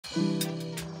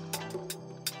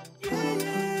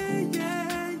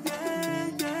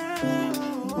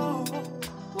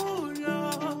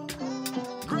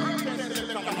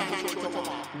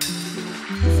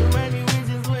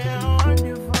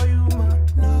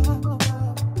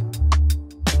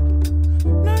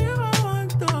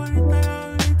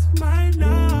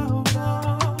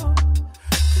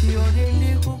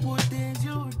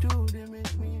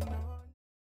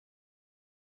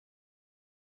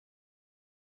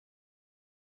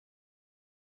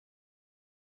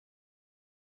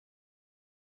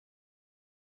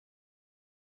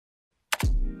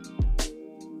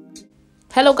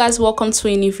Hello guys, welcome to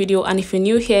a new video, and if you're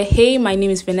new here, hey, my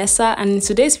name is Vanessa, and in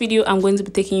today's video I'm going to be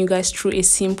taking you guys through a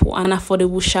simple and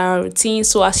affordable shower routine.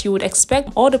 So as you would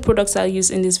expect, all the products I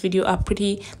use in this video are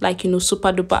pretty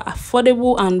super duper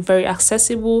affordable and very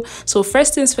accessible. So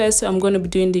first things first, I'm going to be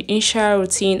doing the in-shower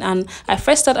routine, and I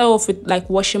first started off with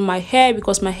washing my hair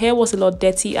because my hair was a lot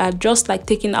dirty. I just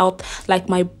taking out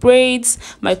my braids,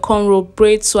 my cornrow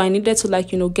braids, so I needed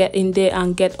to get in there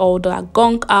and get all the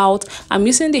gunk out. I'm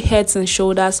using the Heads and Shoulders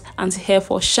anti-hair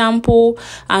fall shampoo,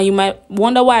 and you might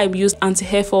wonder why I use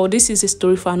anti-hair fall. This is a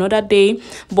story for another day,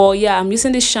 but yeah, I'm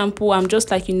using this shampoo. I'm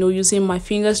just using my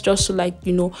fingers just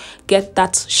to get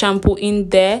that shampoo in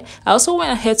there. I also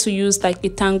went ahead to use a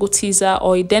tangle teaser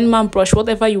or a Denman brush,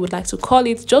 whatever you would like to call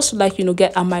it, just to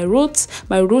get at my roots.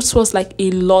 My roots was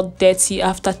a lot dirty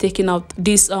after taking out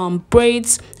these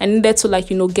braids. I needed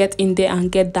to get in there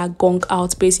and get that gunk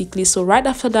out basically. So right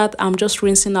after that, I'm just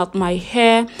rinsing out my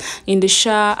hair in the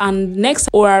shower, and next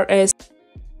ORS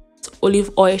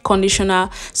olive oil conditioner.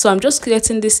 So I'm just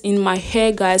getting this in my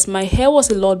hair, guys. My hair was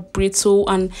a lot brittle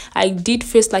and I did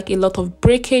face a lot of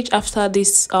breakage after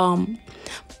this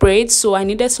braids, so I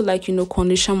needed to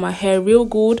condition my hair real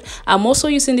good. I'm also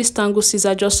using this tangle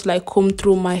scissor just to comb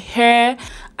through my hair.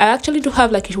 I actually do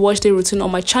have a wash day routine on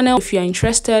my channel if you're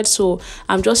interested, so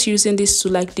I'm just using this to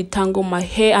detangle my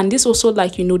hair, and this also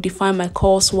define my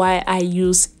curls why I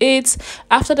use it.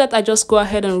 After that, I just go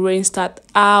ahead and rinse that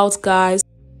out, guys.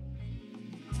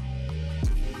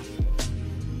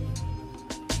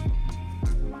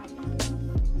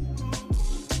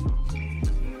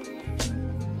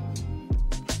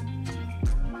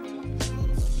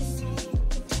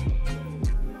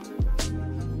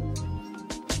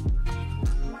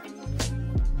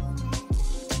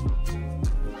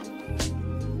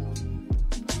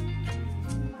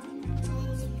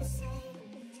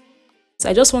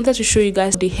 I just wanted to show you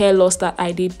guys the hair loss that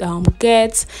I did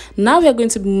get. Now we are going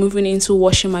to be moving into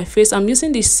washing my face. I'm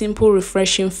using this simple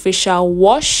refreshing facial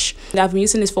wash. I've been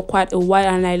using this for quite a while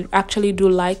and I actually do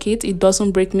like it. It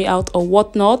doesn't break me out or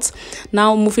whatnot.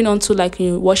 Now moving on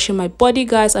to washing my body,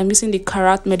 guys. I'm using the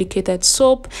Capcut medicated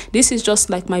soap. This is just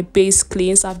my base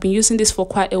cleanse. I've been using this for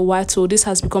quite a while, so this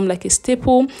has become a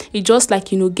staple. It just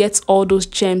gets all those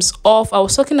germs off. I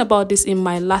was talking about this in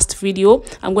my last video.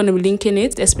 I'm going to be linking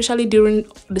it, especially during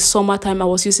the summertime. I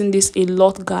was using this a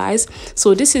lot, guys.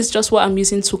 So this is just what I'm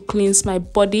using to cleanse my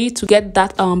body, to get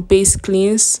that base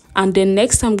cleanse. And then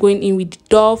next I'm going in with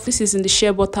Dove. This is in the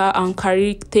shea butter and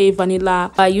karité vanilla.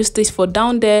 I use this for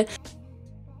down there.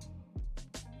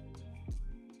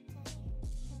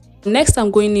 Next I'm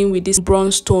going in with this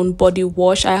bronze tone body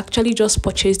wash. I actually just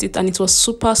purchased it and it was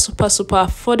super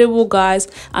affordable, guys.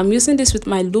 I'm using this with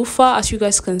my loofah, as you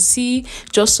guys can see,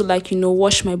 just to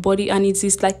wash my body, and it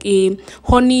is a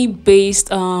honey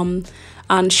based and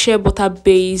shea butter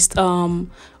based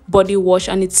body wash,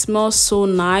 and it smells so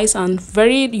nice and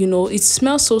very it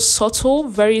smells so subtle,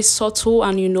 very subtle,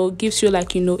 and gives you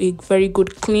a very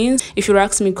good cleanse if you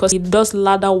ask me, because it does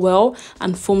lather well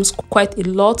and foams quite a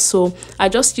lot. So I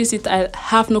just use it. I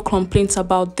have no complaints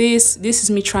about this. This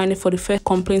is me trying it for the first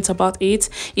complaints about it.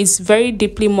 It's very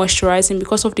deeply moisturizing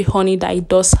because of the honey that it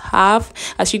does have.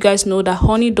 As you guys know, that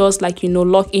honey does lock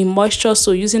in moisture,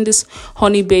 so using this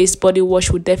honey based body wash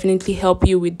would definitely help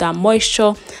you with that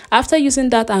moisture. After using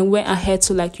that, I went ahead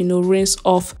to rinse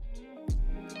off.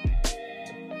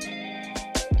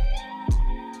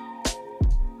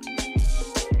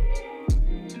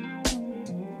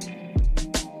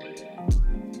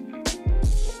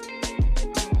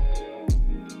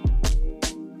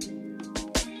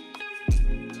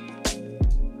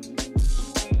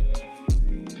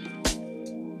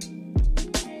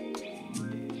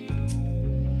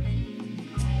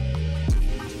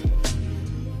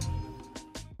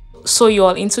 So you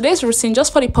all, in today's routine,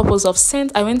 just for the purpose of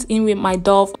scent, I went in with my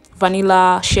Dove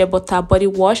vanilla shea butter body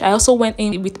wash. I also went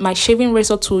in with my shaving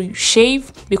razor to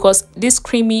shave, because this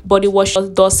creamy body wash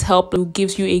does help, it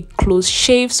gives you a close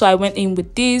shave. So I went in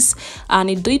with this and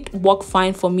it did work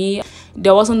fine for me.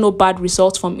 There wasn't no bad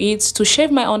results from it. To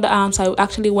shave my underarms, I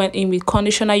actually went in with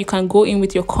conditioner. You can go in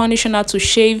with your conditioner to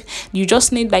shave. You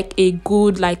just need a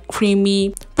good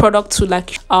creamy product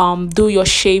to do your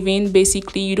shaving.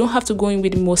 Basically, you don't have to go in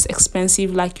with the most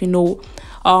expensive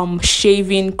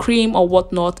shaving cream or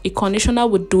whatnot. A conditioner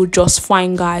would do just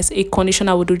fine, guys. A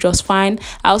conditioner would do just fine.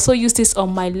 I also used this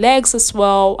on my legs as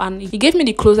well, and it gave me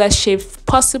the closest shave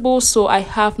possible, so I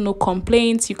have no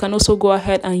complaints. You can also go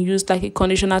ahead and use a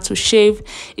conditioner to shave.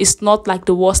 It's not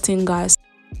the worst thing, guys.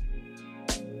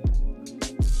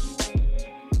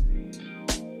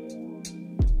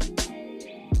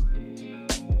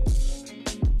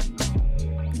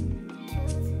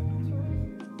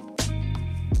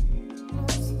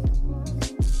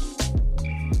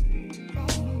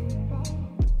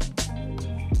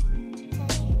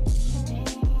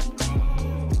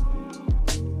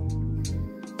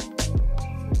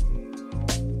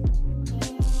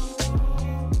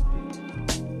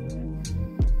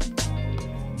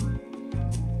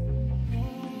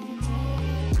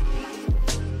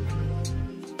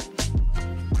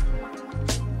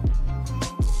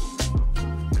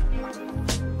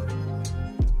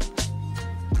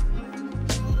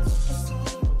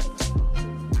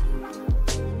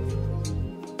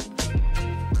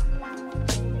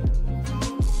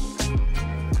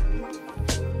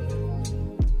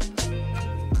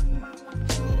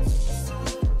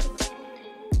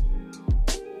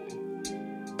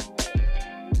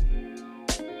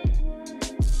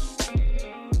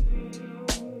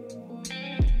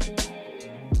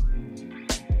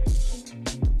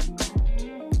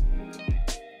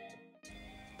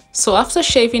 So after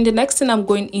shaving, the next thing I'm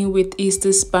going in with is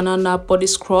this banana body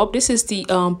scrub. This is the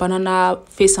banana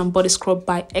face and body scrub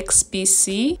by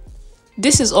XPC.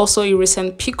 This is also a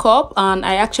recent pickup and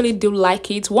I actually do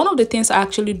like it. One of the things I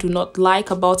actually do not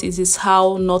like about it is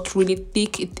how not really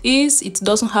thick it is. It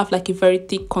doesn't have like a very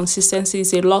thick consistency.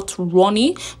 It's a lot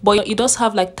runny, but it does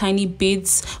have like tiny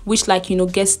beads which, like, you know,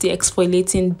 gets the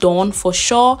exfoliating done for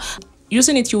sure.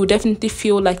 Using it, you will definitely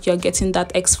feel like you're getting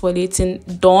that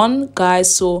exfoliating done,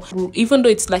 guys. So even though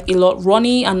it's like a lot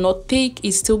runny and not thick,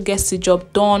 it still gets the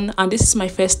job done. And this is my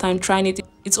first time trying it.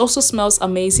 It also smells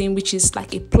amazing, which is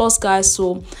like a plus, guys.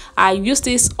 So I use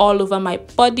this all over my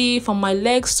body, from my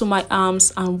legs to my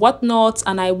arms and whatnot,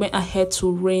 and I went ahead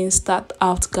to rinse that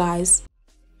out, guys.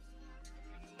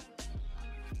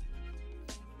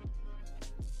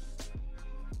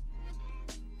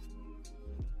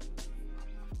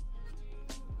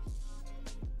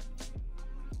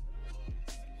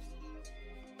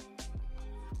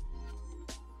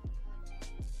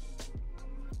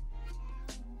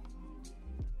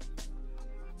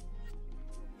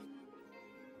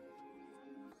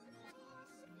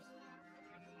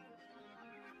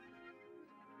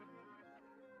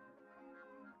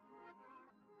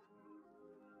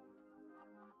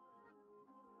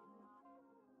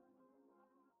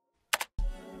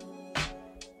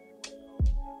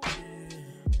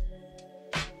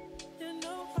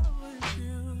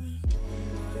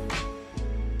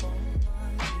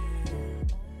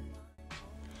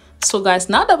 So guys,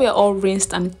 now that we're all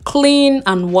rinsed and clean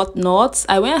and whatnot,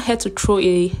 I went ahead to throw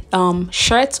a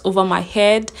shirt over my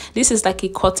head. This is like a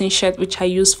cotton shirt which I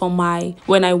use for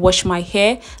when I wash my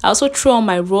hair. I also threw on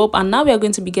my robe, and now we are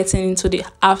going to be getting into the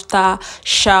after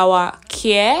shower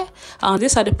care.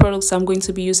 These are the products I'm going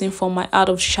to be using for my out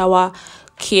of shower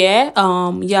care.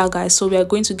 Yeah guys, so we are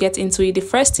going to get into it. The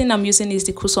first thing I'm using is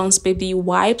the Cussons baby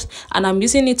wipes, and I'm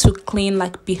using it to clean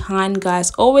like behind,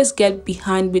 guys. Always get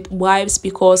behind with wipes,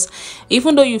 because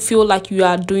even though you feel like you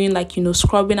are doing like, you know,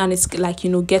 scrubbing and it's like,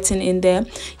 you know, getting in there,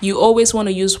 you always want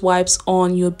to use wipes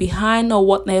on your behind or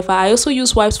whatever. I also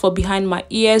use wipes for behind my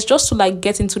ears, just to like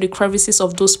get into the crevices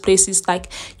of those places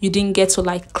like you didn't get to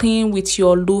like clean with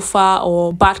your loofah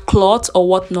or bad cloth or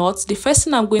whatnot. The first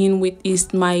thing I'm going in with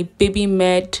is my Baby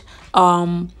Med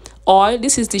oil.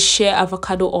 This is the shea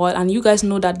avocado oil, and you guys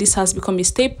know that this has become a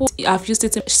staple. I've used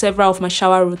it in several of my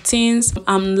shower routines.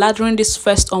 I'm lathering this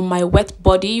first on my wet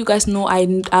body. You guys know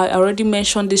I already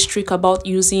mentioned this trick about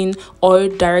using oil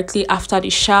directly after the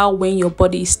shower when your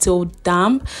body is still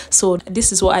damp. So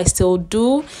this is what I still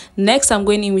do. Next, I'm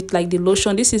going in with like the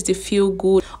lotion. This is the Feel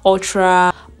Good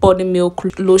Ultra Body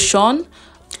Milk Lotion,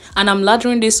 and I'm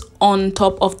lathering this on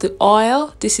top of the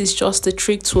oil. This is just the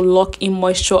trick to lock in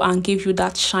moisture and give you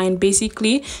that shine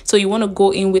basically. So you want to go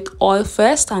in with oil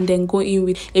first and then go in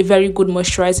with a very good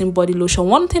moisturizing body lotion.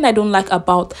 One thing I don't like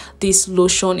about this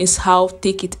lotion is how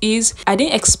thick it is. I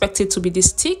didn't expect it to be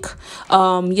this thick.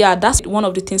 Yeah, that's one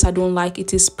of the things I don't like.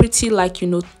 It is pretty like, you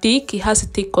know, thick. It has a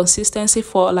thick consistency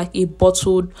for like a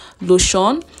bottled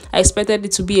lotion. I expected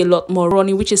it to be a lot more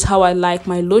runny, which is how I like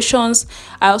my lotions.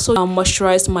 I also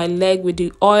moisturized my leg with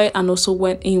the oil, and also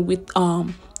went in with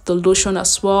the lotion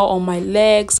as well on my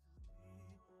legs.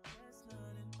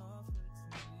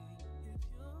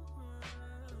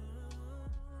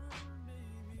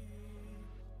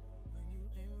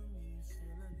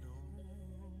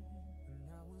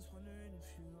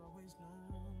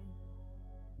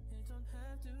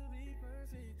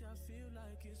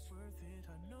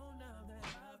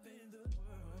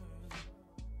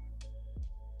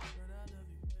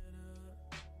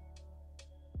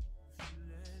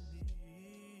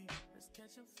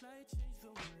 Flight change the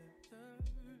weather,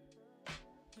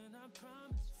 and I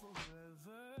promise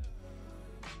forever.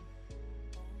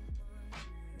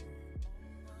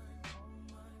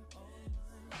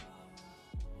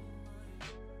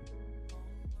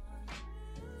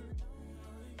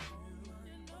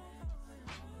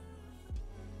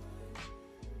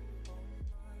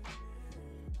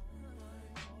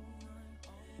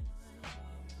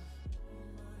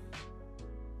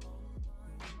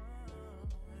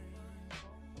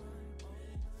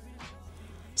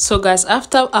 So guys,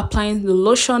 after applying the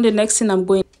lotion, the next thing I'm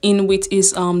going in with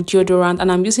is deodorant,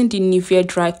 and I'm using the Nivea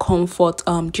Dry Comfort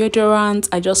deodorant.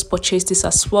 I just purchased this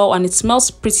as well, and it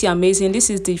smells pretty amazing. This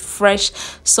is the Fresh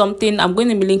something. I'm going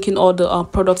to be linking all the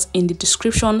products in the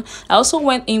description. I also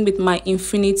went in with my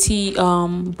Infinity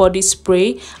body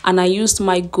spray, and I used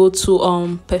my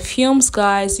go-to perfumes,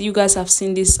 guys. You guys have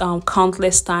seen this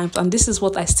countless times, and this is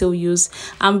what I still use.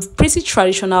 I'm pretty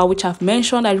traditional, which I've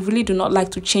mentioned. I really do not like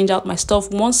to change out my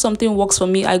stuff. Once something works for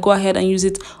me, I go ahead and use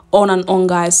it on and on,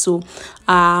 guys. guys. So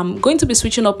I'm going to be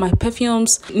switching up my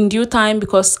perfumes in due time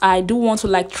because I do want to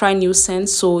like try new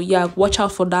scents. So yeah, watch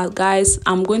out for that, guys.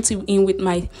 I'm going to in with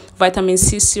my vitamin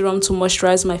C serum to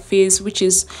moisturize my face, which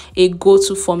is a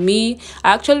go-to for me.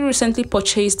 I actually recently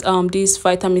purchased this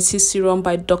vitamin C serum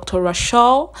by Dr.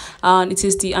 Rachel, and it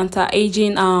is the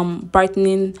anti-aging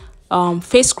brightening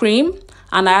face cream,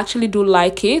 and I actually do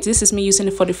like it. This is me using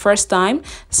it for the first time,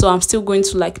 so I'm still going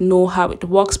to like know how it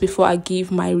works before I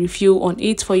give my review on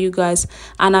it for you guys.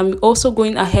 And I'm also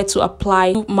going ahead to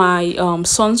apply my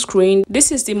sunscreen.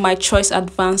 This is the My Choice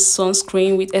Advanced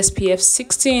Sunscreen with SPF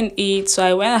 60 in it, so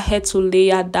I went ahead to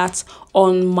layer that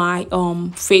on my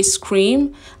face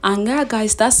cream. And yeah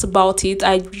guys, that's about it.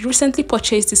 I recently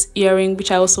purchased this earring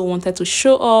which I also wanted to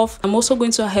show off. I'm also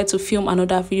going to ahead to film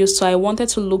another video, so I wanted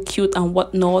to look cute and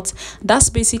whatnot. That's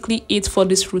basically it for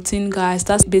this routine, guys.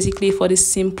 That's basically for this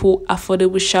simple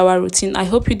affordable shower routine. I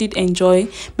hope you did enjoy.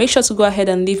 Make sure to go ahead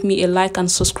and leave me a like and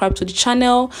subscribe to the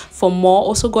channel for more.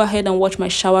 Also go ahead and watch my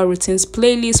shower routines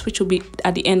playlist, which will be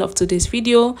at the end of today's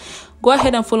video. Go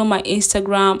ahead and follow my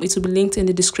Instagram. It will be linked in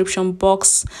the description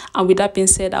box. And with that being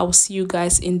said, I will see you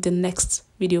guys in the next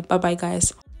video. Bye bye,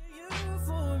 guys.